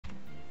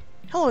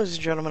Hello, ladies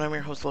and gentlemen, I'm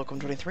your host,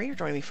 Locum23. You're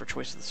joining me for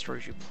Choice of the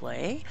Stories You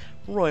Play,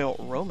 Royal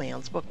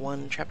Romance, Book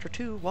 1, Chapter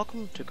 2.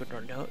 Welcome to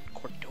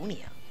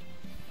Cordonia.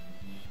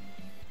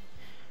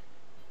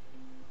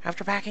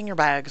 After packing your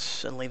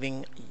bags and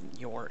leaving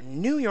your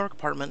New York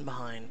apartment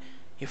behind,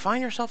 you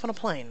find yourself on a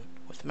plane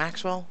with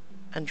Maxwell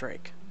and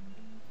Drake.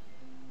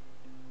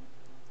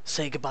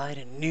 Say goodbye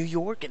to New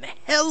York and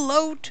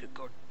hello to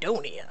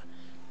Cordonia.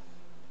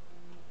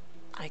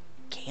 I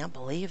can't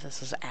believe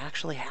this is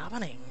actually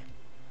happening.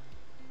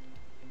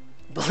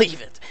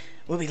 Believe it.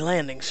 We'll be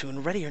landing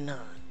soon, ready or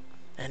not.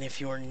 And if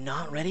you're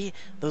not ready,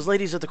 those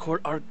ladies at the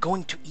court are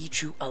going to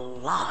eat you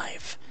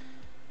alive.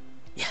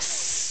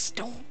 Yes!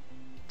 Don't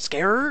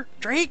scare her,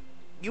 Drake!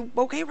 You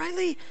okay,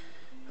 Riley?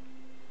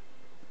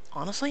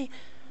 Honestly,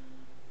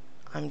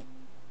 I'm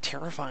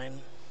terrified.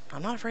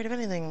 I'm not afraid of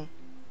anything.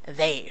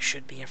 They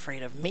should be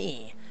afraid of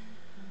me.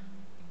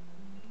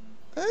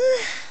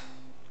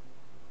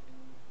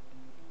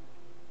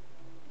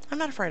 I'm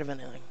not afraid of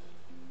anything.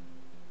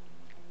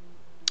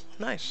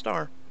 Nice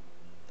star.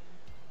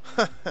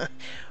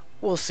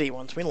 We'll see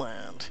once we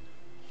land.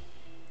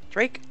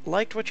 Drake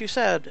liked what you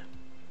said.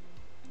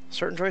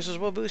 Certain choices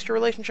will boost your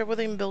relationship with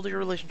him, build your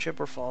relationship,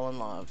 or fall in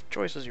love.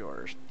 Choice is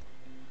yours.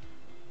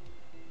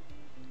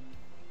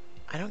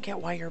 I don't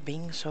get why you're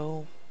being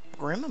so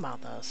grim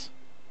about this.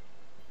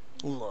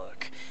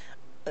 Look,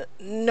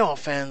 no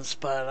offense,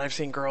 but I've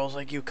seen girls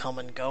like you come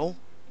and go.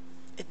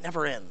 It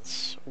never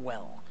ends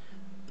well.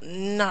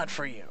 Not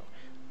for you.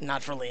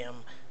 Not for Liam.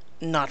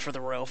 Not for the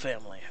royal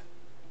family.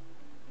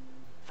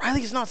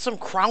 Riley's not some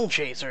crown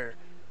chaser.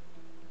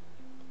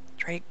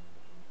 Drake,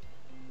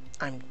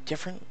 I'm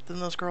different than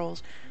those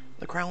girls.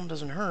 The crown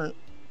doesn't hurt.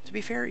 To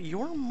be fair,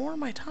 you're more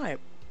my type.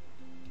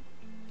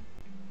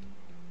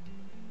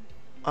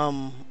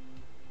 So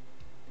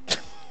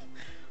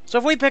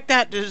if we pick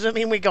that, does it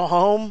mean we go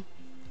home?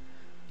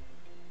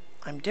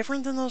 I'm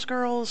different than those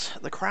girls.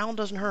 The crown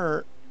doesn't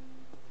hurt.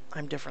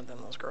 I'm different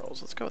than those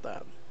girls. Let's go with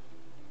that.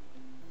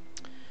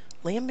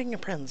 Liam being a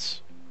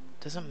prince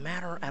doesn't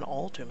matter at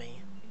all to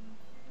me.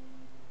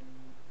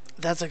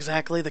 That's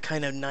exactly the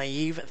kind of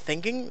naive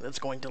thinking that's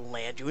going to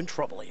land you in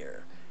trouble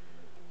here.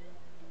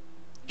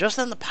 Just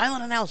then the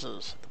pilot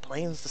announces the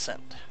plane's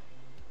descent.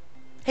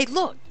 Hey,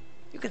 look!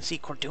 You can see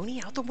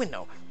Cordonia out the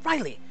window.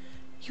 Riley,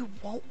 you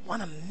won't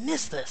want to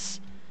miss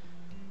this.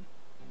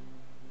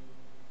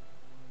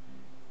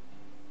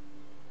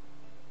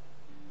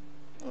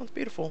 Oh, it's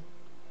beautiful.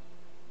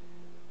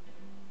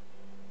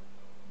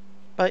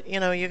 But,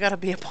 you know, you gotta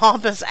be a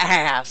pompous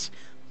ass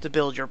to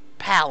build your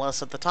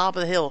palace at the top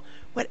of the hill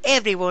where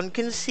everyone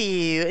can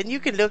see you and you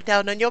can look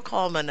down on your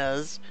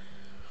commoners.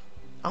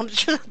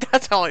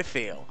 That's how I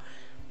feel.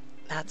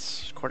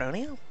 That's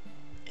Cordonia?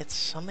 It's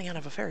something out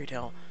of a fairy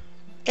tale.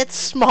 It's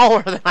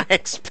smaller than I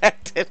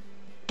expected.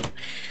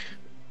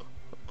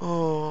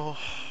 Oh.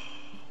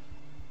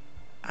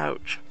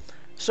 Ouch.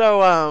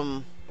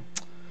 So,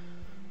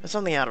 it's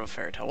something out of a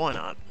fairy tale. Why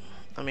not?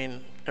 I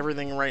mean,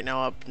 everything right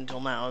now up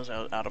until now is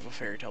out of a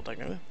fairy tale,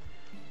 technically.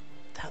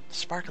 That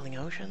sparkling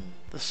ocean,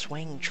 the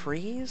swaying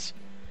trees.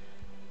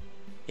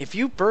 If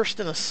you burst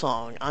in a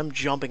song, I'm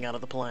jumping out of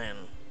the plane.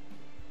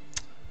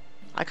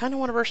 I kind of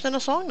want to burst in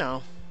a song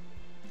now.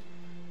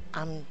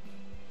 I'm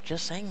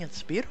just saying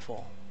it's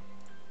beautiful.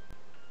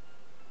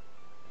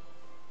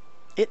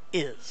 It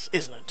is,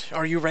 isn't it?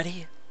 Are you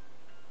ready?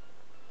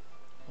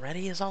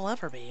 Ready as I'll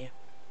ever be.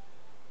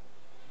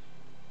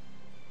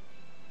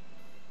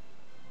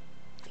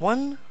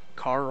 One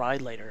car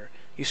ride later,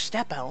 you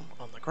step out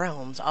on the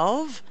grounds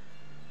of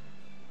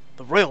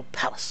the Royal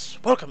Palace.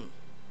 Welcome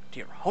to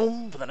your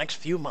home for the next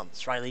few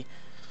months, Riley.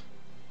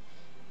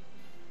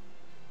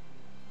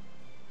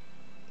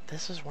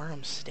 This is where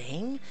I'm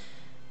staying?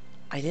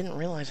 I didn't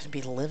realize I'd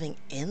be living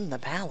in the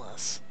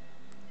palace.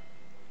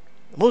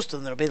 Most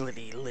of the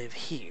nobility live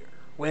here.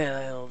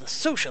 Well, the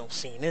social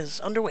scene is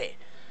underway,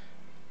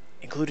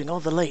 including all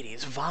the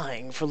ladies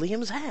vying for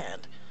Liam's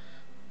hand.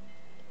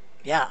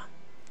 Yeah.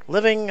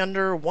 Living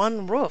under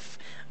one roof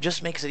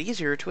just makes it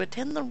easier to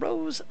attend the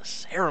rose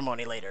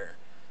ceremony later.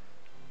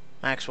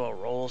 Maxwell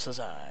rolls his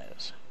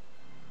eyes.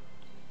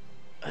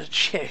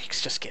 Jake's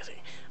just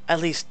kidding.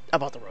 At least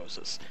about the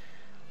roses.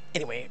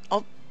 Anyway,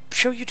 I'll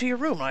show you to your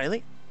room,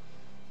 Riley.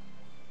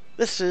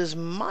 This is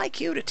my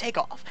cue to take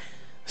off.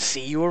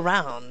 See you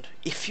around,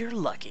 if you're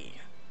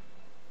lucky.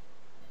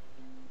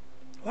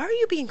 Why are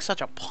you being such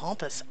a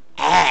pompous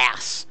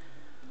ass?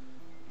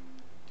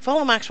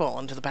 Follow Maxwell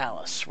into the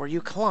palace, where you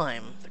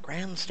climb the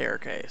grand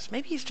staircase.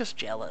 Maybe he's just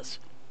jealous.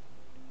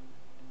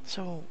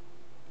 So,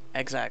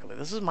 exactly,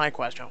 this is my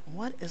question.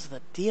 What is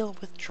the deal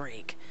with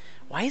Drake?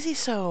 Why is he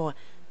so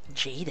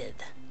jaded?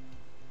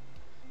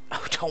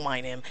 Oh, don't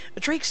mind him.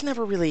 Drake's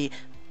never really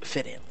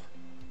fit in.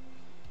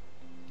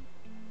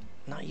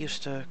 Not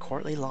used to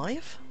courtly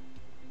life?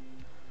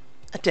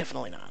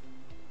 Definitely not.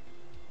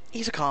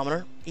 He's a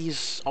commoner.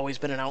 He's always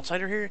been an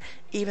outsider here,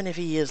 even if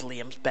he is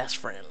Liam's best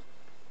friend.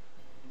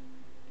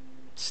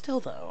 Still,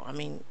 though, I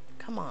mean,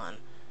 come on.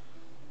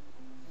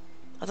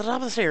 At the top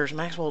of the stairs,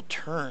 Maxwell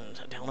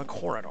turned down a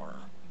corridor.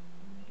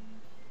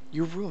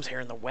 Your room's here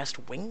in the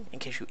west wing in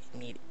case you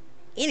need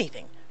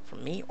anything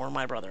from me or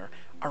my brother.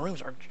 Our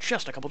rooms are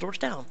just a couple doors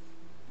down.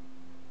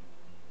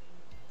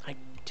 I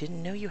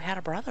didn't know you had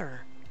a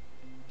brother.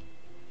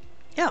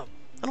 Yeah,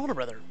 an older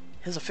brother.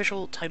 His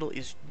official title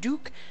is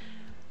Duke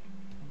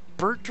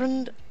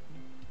Bertrand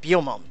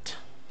Beaumont.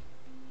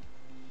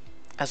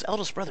 As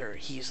eldest brother,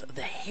 he's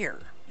the heir,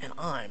 and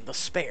I'm the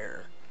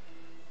spare.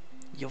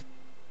 You'll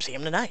see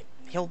him tonight.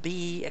 He'll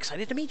be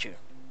excited to meet you.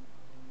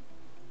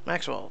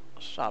 Maxwell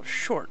stopped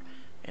short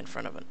in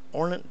front of an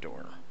ornate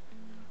door.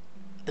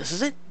 This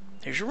is it.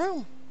 Here's your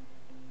room.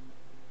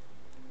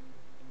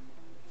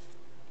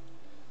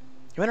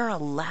 You enter a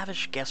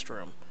lavish guest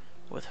room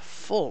with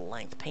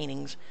full-length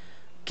paintings,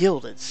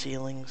 gilded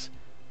ceilings,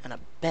 and a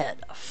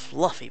bed of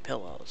fluffy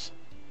pillows.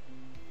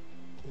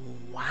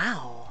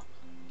 Wow.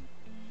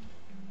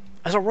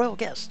 As a royal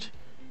guest,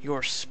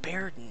 you're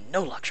spared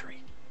no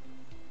luxury.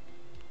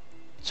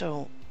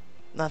 So,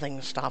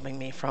 nothing's stopping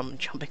me from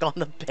jumping on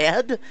the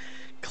bed,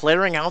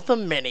 clearing out the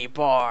mini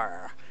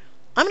bar.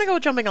 I'm gonna go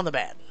jumping on the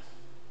bed.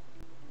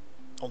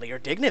 Only your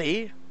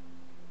dignity.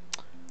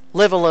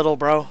 Live a little,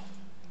 bro.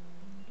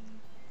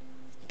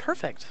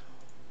 Perfect.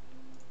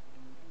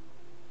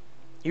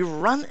 You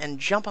run and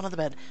jump onto the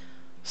bed,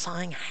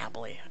 sighing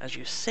happily as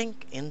you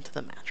sink into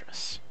the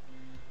mattress.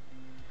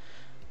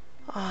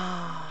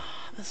 Ah,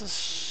 this is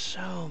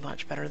so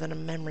much better than a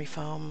memory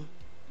foam.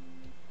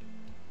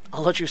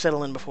 I'll let you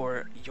settle in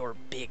before your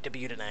big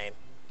debut tonight.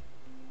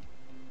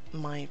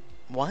 My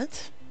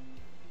what?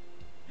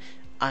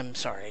 I'm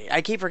sorry.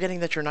 I keep forgetting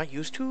that you're not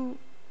used to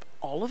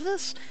all of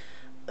this.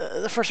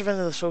 The first event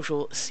of the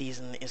social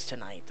season is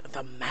tonight,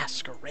 the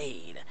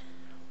masquerade.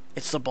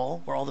 It's the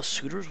ball where all the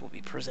suitors will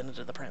be presented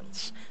to the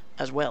prince,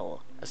 as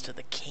well as to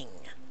the king.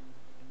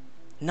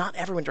 Not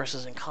everyone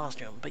dresses in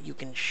costume, but you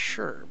can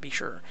be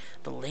sure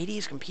the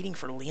ladies competing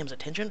for Liam's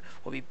attention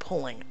will be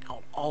pulling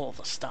out all of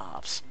the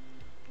stops.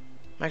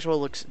 Maxwell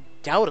looks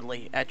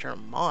doubtedly at your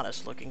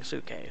modest-looking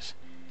suitcase.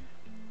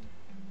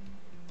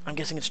 I'm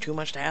guessing it's too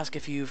much to ask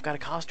if you've got a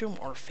costume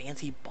or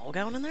fancy ball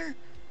gown in there?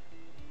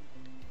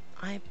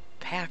 I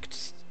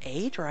packed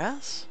a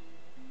dress.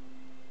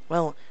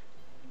 Well,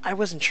 I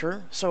wasn't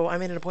sure, so I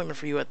made an appointment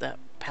for you at that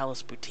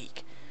Palace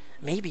Boutique.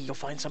 Maybe you'll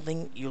find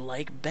something you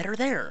like better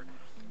there.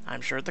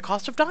 I'm sure at the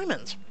cost of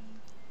diamonds.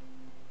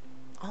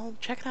 I'll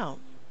check it out.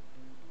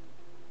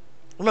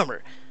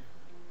 Remember,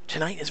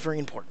 tonight is very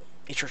important.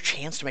 It's your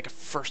chance to make a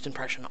first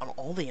impression on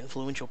all the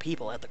influential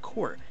people at the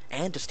court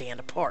and to stand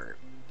apart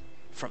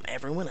from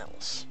everyone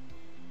else.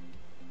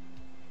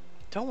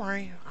 Don't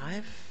worry,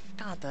 I've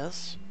got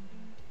this.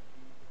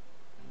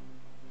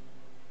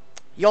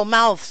 Your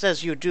mouth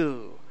says you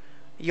do.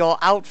 Your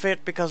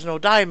outfit because no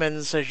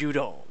diamonds says you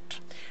don't.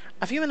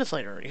 A few minutes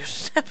later, you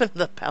step into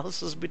the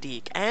palace's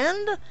boutique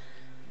and...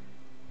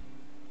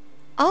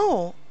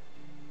 oh!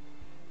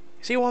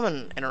 You see a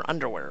woman in her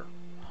underwear,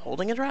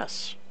 holding a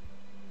dress.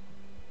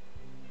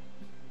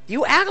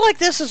 You act like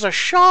this is a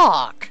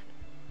shock!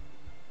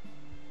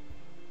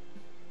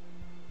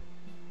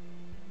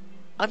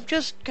 I'm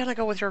just gonna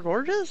go with you're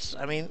gorgeous.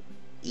 I mean,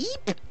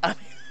 eep!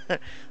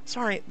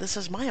 Sorry, this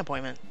is my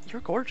appointment.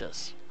 You're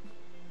gorgeous.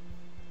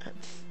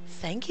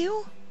 Thank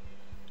you?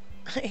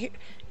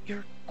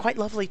 You're quite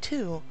lovely,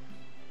 too.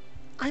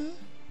 I'm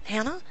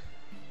Hannah.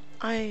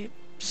 I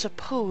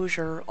suppose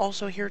you're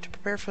also here to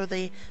prepare for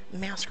the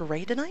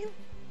masquerade tonight?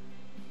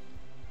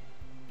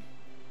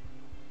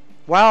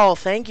 Wow,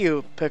 thank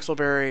you,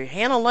 Pixelberry.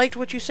 Hannah liked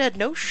what you said.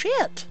 No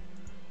shit!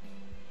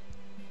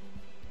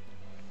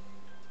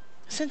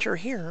 Since you're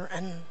here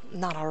and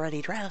not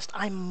already dressed,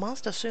 I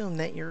must assume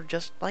that you're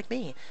just like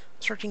me,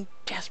 searching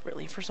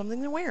desperately for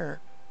something to wear.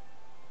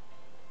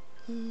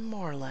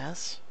 More or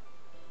less.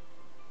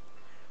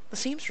 The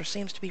seamstress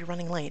seems to be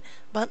running late,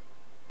 but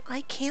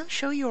I can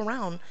show you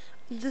around.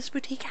 This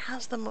boutique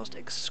has the most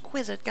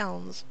exquisite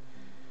gowns.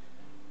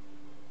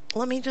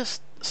 Let me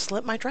just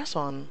slip my dress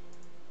on.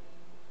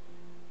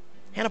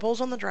 Hannah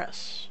pulls on the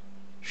dress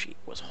she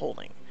was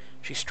holding.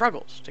 She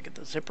struggles to get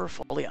the zipper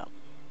fully up.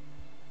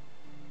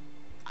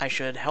 I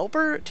should help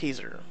her, tease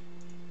her.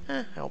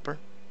 Help her.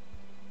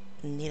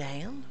 Need a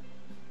hand?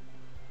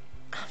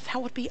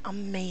 That would be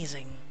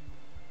amazing.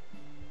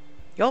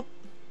 Yup.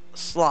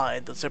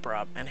 Slide the zipper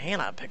up, and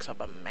Hannah picks up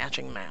a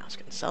matching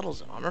mask and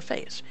settles it on her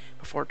face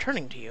before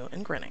turning to you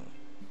and grinning.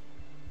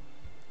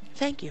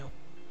 Thank you.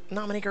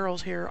 Not many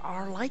girls here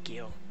are like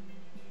you.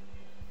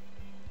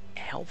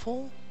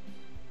 Helpful?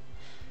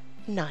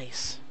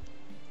 Nice.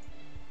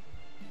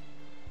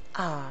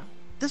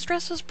 This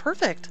dress is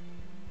perfect.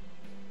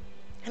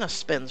 Hannah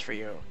spins for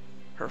you,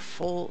 her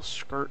full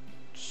skirt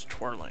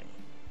twirling.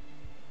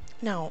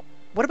 Now,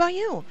 what about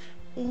you?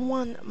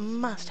 One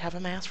must have a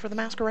mask for the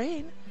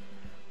masquerade.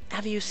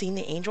 Have you seen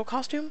the angel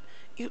costume?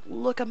 You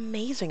look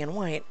amazing in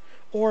white.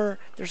 Or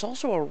there's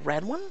also a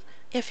red one,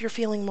 if you're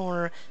feeling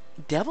more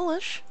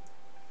devilish.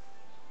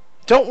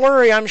 Don't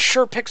worry, I'm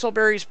sure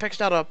Pixelberry's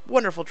picked out a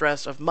wonderful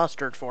dress of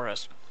mustard for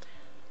us.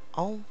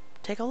 I'll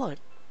take a look.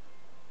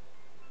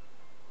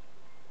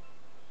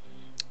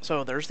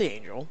 So there's the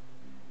angel.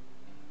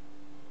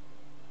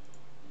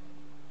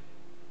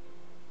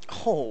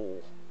 Oh.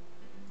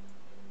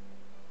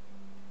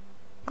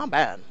 Not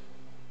bad.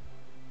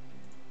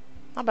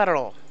 Not bad at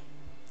all.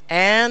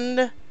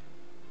 And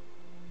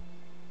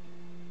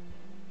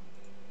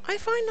I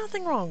find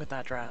nothing wrong with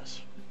that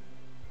dress.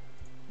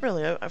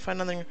 Really, I find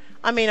nothing.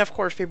 I mean, of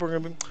course, people are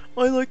gonna be.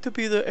 I like to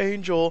be the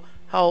angel.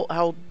 How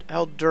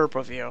derp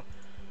of you.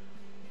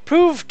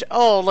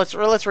 Oh,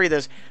 let's read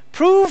this.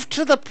 Prove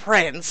to the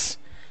prince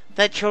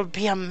that you'll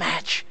be a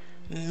match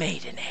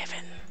made in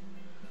heaven.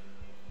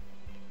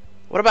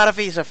 What about if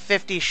he's a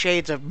 50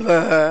 Shades of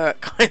Bleh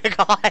kind of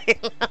guy?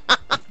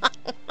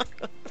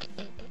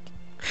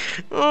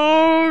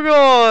 Oh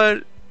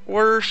god,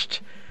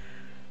 worst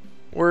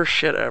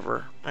shit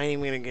ever. I ain't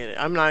even gonna get it.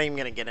 I'm not even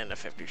gonna get into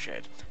 50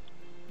 Shades.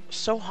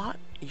 So hot,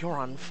 you're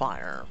on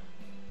fire.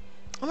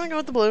 I'm gonna go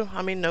with the blue.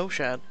 I mean, no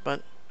shade,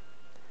 but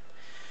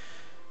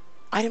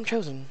item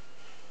chosen.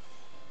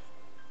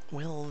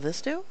 Will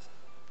this do?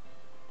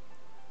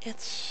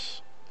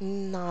 It's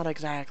not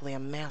exactly a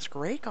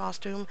masquerade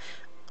costume,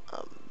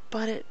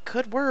 but it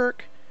could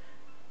work.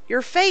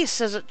 Your face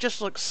says it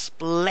just looks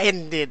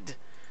splendid.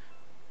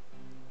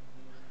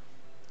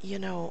 You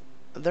know,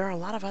 there are a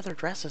lot of other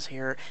dresses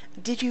here.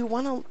 Did you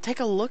want to take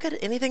a look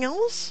at anything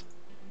else?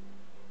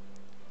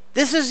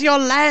 This is your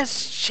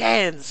last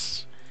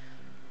chance.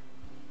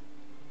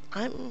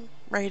 I'm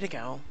ready to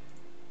go.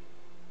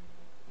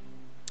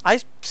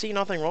 I see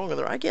nothing wrong with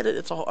her. I get it.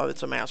 It's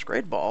a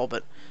masquerade ball,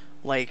 but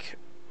like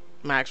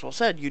Maxwell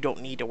said, you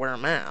don't need to wear a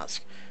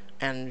mask,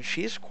 and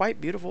she's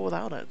quite beautiful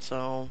without it.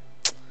 So,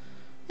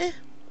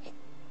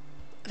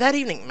 That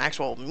evening,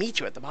 Maxwell will meet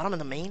you at the bottom of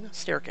the main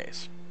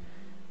staircase.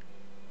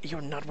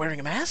 You're not wearing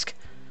a mask?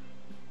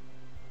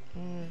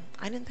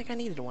 I didn't think I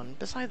needed one.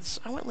 Besides,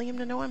 I want Liam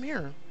to know I'm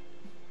here.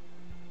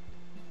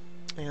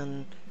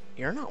 And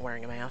you're not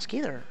wearing a mask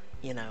either,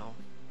 you know.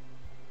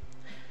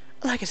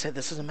 Like I said,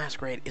 this is a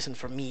masquerade isn't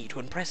for me to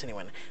impress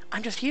anyone.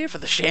 I'm just here for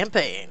the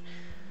champagne.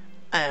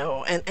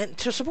 Oh, and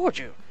to support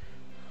you.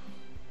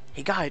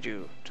 He guides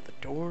you to the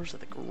doors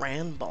of the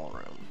grand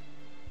ballroom.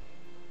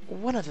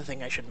 One other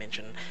thing I should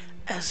mention.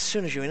 As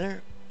soon as you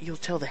enter, you'll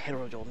tell the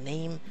herald your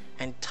name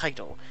and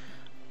title,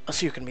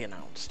 so you can be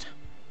announced.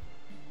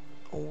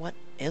 What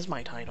is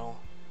my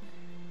title?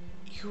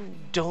 You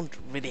don't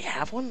really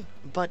have one,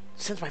 but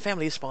since my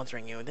family is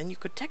sponsoring you, then you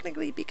could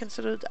technically be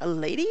considered a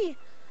lady?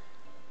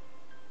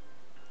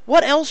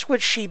 What else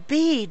would she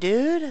be,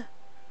 dude?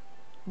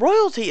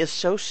 Royalty is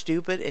so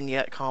stupid and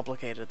yet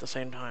complicated at the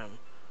same time.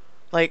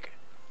 Like,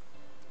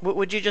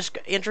 would you just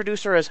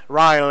introduce her as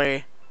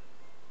Riley?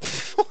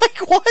 Like,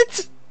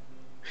 what?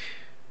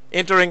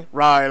 Entering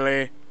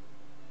Riley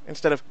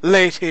instead of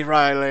Lady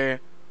Riley.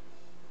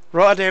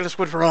 What else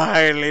would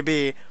Riley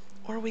be?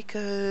 Or we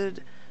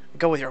could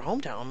go with your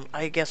hometown.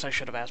 I guess I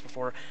should have asked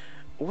before.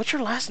 What's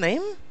your last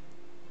name?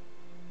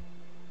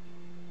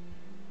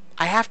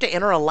 I have to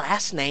enter a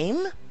last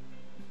name?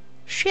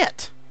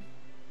 Shit.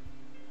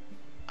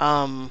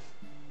 Damn.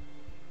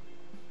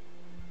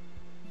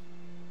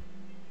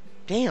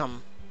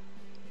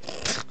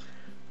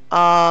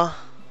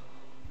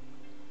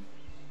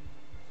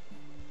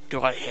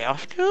 Do I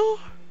have to?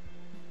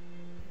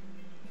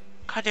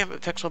 God damn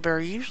it,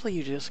 Pixelberry. Usually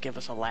you just give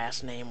us a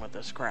last name with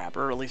this crap,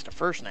 or at least a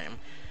first name.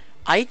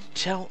 I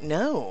don't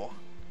know.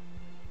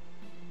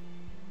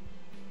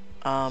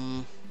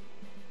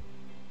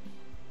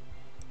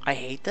 I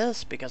hate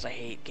this because I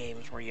hate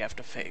games where you have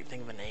to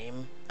think of a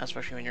name,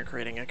 especially when you're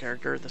creating a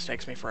character. This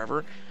takes me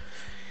forever.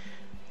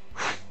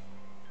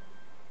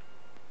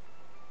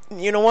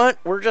 You know what?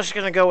 We're just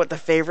gonna go with the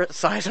favorite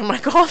size of my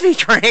coffee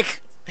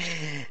drink.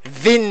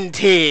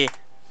 Venti.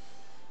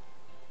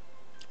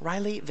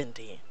 Riley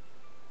Venti.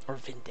 Or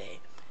Vinte.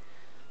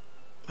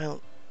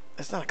 Well,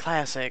 it's not a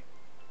classic.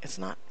 It's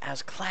not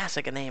as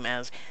classic a name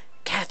as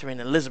Catherine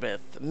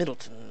Elizabeth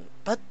Middleton,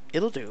 but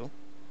it'll do.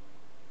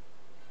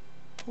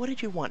 What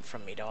did you want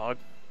from me, dog?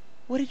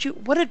 What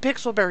did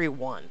Pixelberry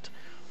want?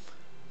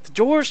 The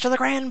doors to the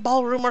grand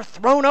ballroom are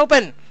thrown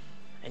open,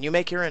 and you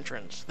make your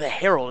entrance. The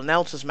herald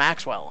announces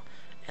Maxwell,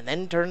 and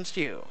then turns to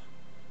you.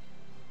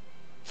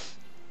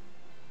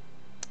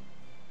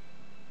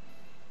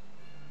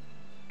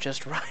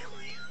 Just Riley.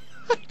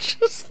 I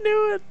just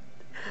knew it.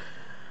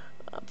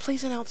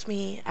 Please announce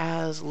me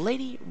as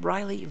Lady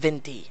Riley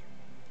Venti.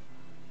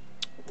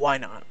 Why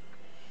not?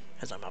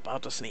 As I'm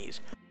about to sneeze.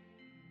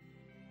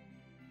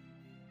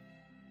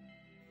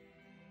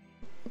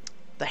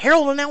 The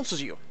herald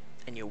announces you,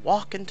 and you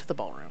walk into the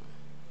ballroom.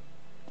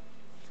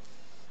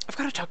 I've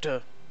got to talk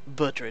to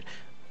Bertrand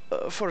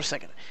for a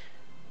second.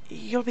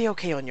 You'll be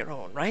okay on your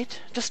own, right?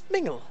 Just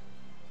mingle.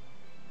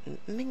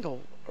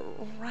 Mingle?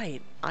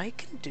 Right, I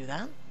can do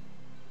that.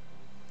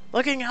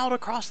 Looking out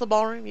across the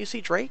ballroom, you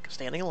see Drake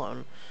standing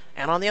alone,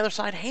 and on the other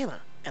side,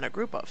 Hannah and a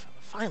group of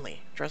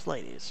finely dressed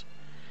ladies.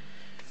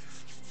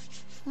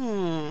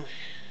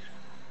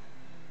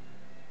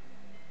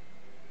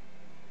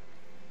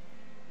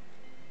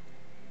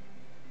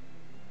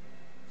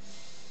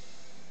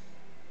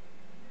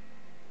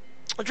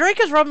 Drake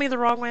has rubbed me the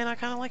wrong way, and I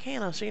kind of like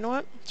Hannah, so you know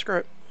what? Screw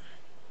it.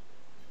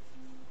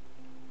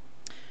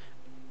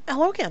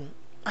 Hello again.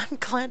 I'm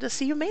glad to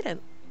see you made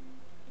it.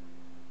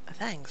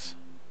 Thanks.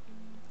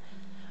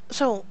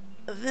 So,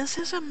 this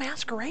is a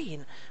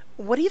masquerade.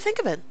 What do you think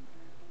of it?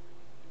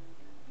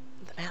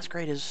 The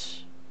masquerade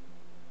is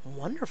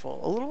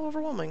wonderful. A little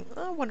overwhelming.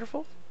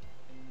 Wonderful.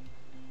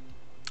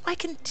 I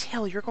can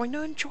tell you're going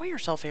to enjoy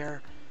yourself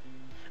here.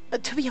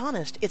 To be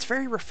honest, it's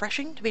very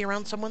refreshing to be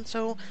around someone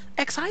so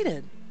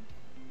excited.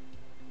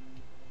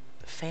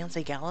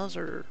 Fancy galas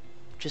are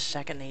just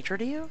second nature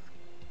to you?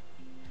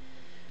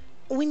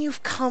 When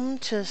you've come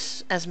to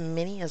as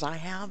many as I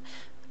have,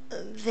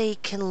 they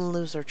can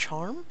lose their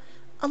charm,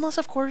 unless,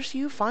 of course,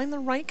 you find the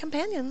right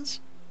companions.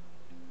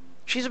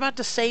 She's about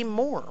to say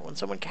more when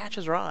someone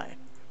catches her eye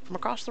from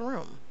across the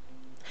room.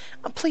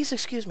 Please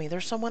excuse me,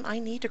 there's someone I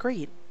need to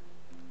greet.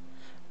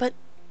 But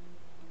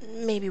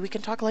maybe we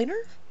can talk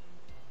later?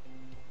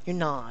 You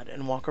nod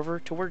and walk over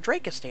to where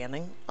Drake is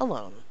standing,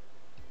 alone.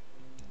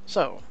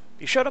 So,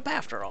 you showed up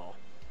after all.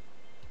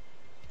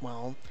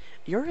 Well,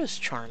 you're as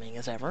charming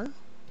as ever.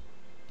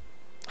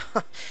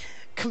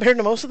 Compared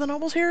to most of the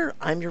nobles here,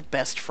 I'm your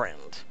best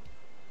friend.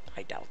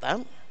 I doubt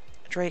that.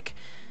 Drake,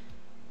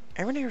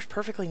 everyone here is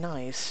perfectly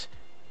nice.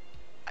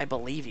 I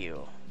believe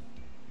you.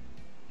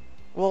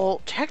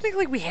 Well,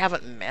 technically we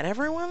haven't met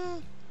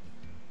everyone.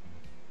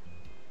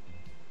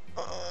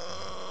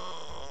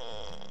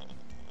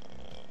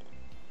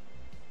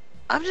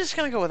 I'm just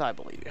gonna go with I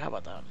believe you. How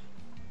about that?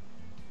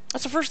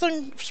 That's the first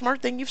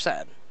smart thing you've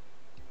said.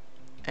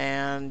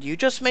 And you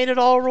just made it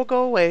all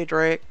go away,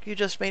 Drake. You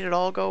just made it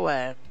all go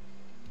away.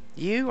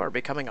 You are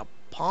becoming a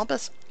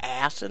pompous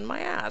ass in my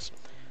ass.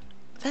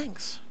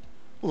 Thanks.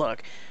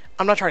 Look,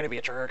 I'm not trying to be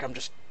a jerk. I'm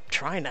just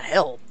trying to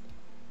help.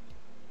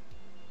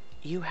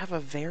 You have a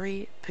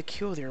very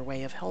peculiar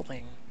way of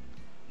helping.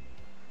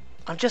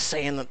 I'm just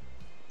saying that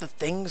the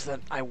things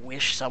that I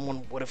wish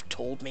someone would have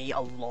told me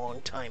a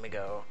long time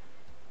ago.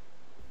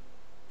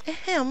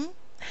 Ahem.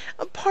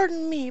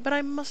 Pardon me, but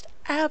I must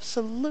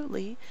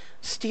absolutely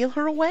steal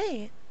her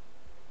away.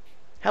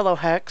 Hello,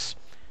 Hex.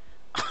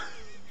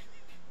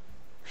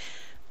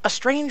 A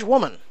strange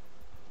woman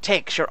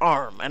takes your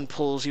arm and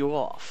pulls you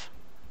off.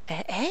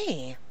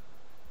 Hey.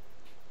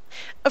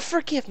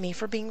 Forgive me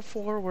for being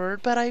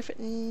forward, but I've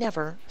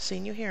never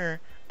seen you here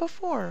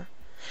before.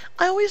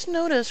 I always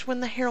notice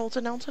when the heralds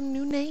announce a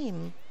new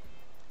name.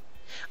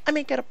 I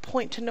make it a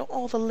point to know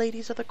all the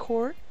ladies of the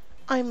court.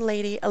 I'm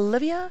Lady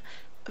Olivia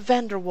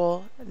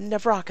Vanderwall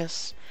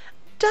Navrakis,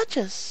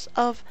 Duchess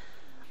of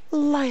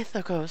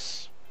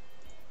Lythakos.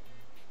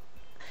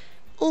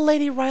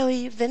 Lady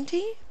Riley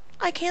Venti?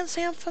 I can't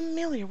say I'm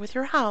familiar with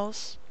your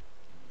house.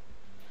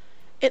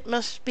 It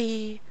must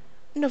be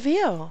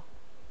Novio.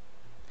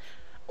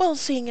 Well,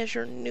 seeing as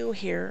you're new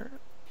here,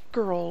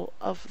 girl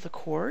of the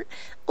court,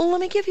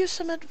 let me give you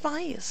some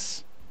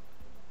advice.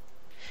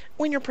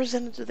 When you're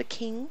presented to the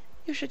king,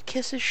 you should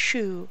kiss his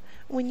shoe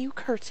when you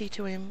curtsy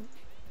to him.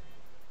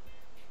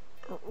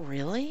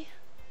 Really?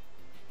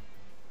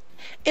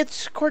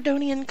 It's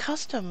Cordonian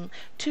custom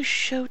to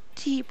show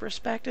deep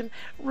respect and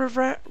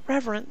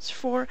reverence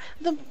for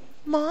the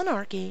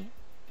monarchy.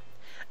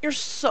 You're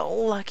so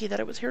lucky that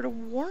I was here to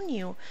warn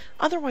you.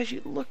 Otherwise,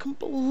 you'd look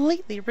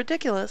completely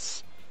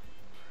ridiculous.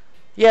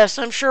 Yes,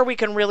 I'm sure we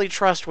can really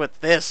trust what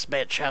this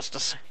bitch has to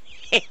say.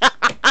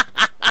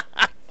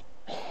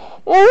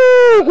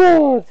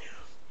 Oh,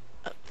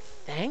 God.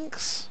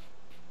 Thanks.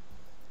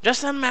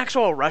 Just then,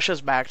 Maxwell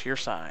rushes back to your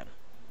side.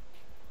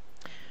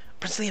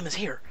 Prince Liam is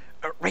here.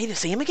 Ready to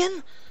see him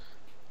again?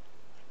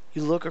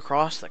 You look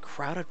across the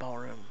crowded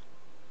ballroom,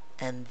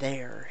 and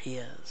there he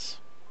is.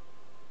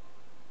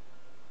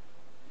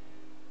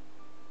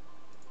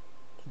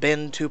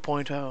 Ben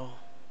 2.0.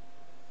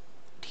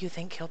 Do you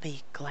think he'll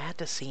be glad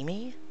to see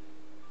me?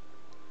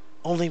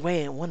 Only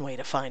one way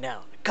to find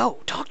out. Go,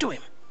 talk to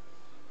him.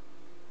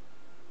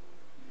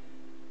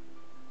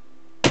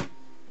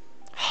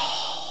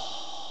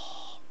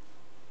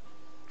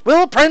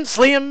 Will Prince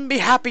Liam be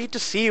happy to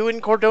see you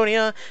in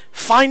Cordonia?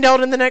 Find out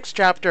in the next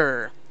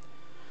chapter.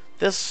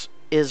 This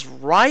is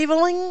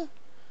rivaling.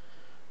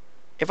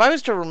 If I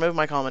was to remove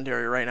my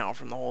commentary right now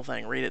from the whole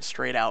thing, read it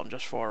straight out and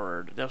just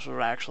forward, this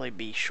would actually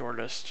be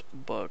shortest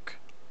book.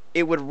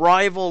 It would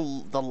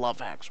rival the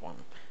Love Hacks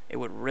one. It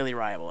would really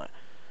rival it.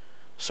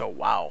 So,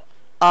 wow.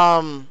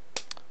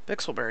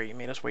 Pixelberry, you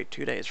made us wait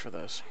 2 days for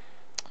this.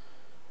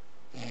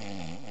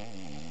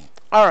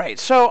 Alright,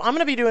 so I'm going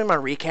to be doing my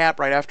recap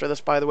right after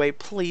this, by the way.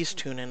 Please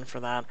tune in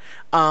for that.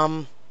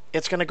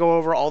 It's going to go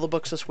over all the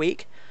books this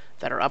week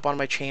that are up on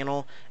my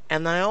channel.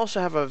 And then I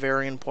also have a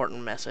very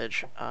important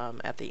message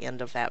at the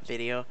end of that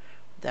video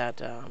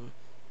that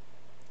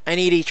I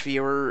need each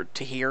viewer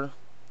to hear.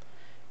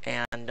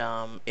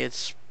 And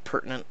it's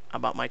pertinent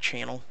about my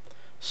channel.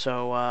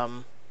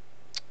 So,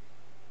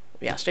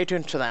 yeah, stay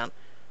tuned to that.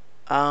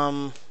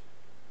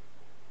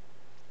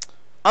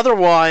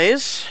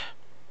 Otherwise,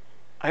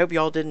 I hope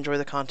you all did enjoy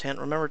the content.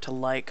 Remember to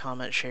like,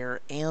 comment, share,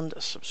 and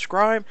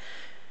subscribe.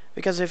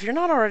 Because if you're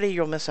not already,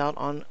 you'll miss out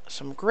on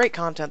some great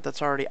content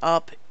that's already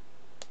up,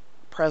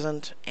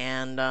 present,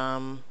 and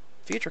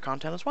future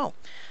content as well.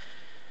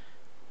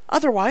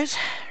 Otherwise,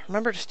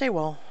 remember to stay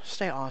well,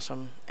 stay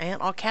awesome,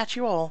 and I'll catch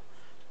you all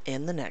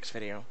in the next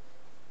video.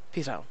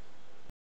 Peace out.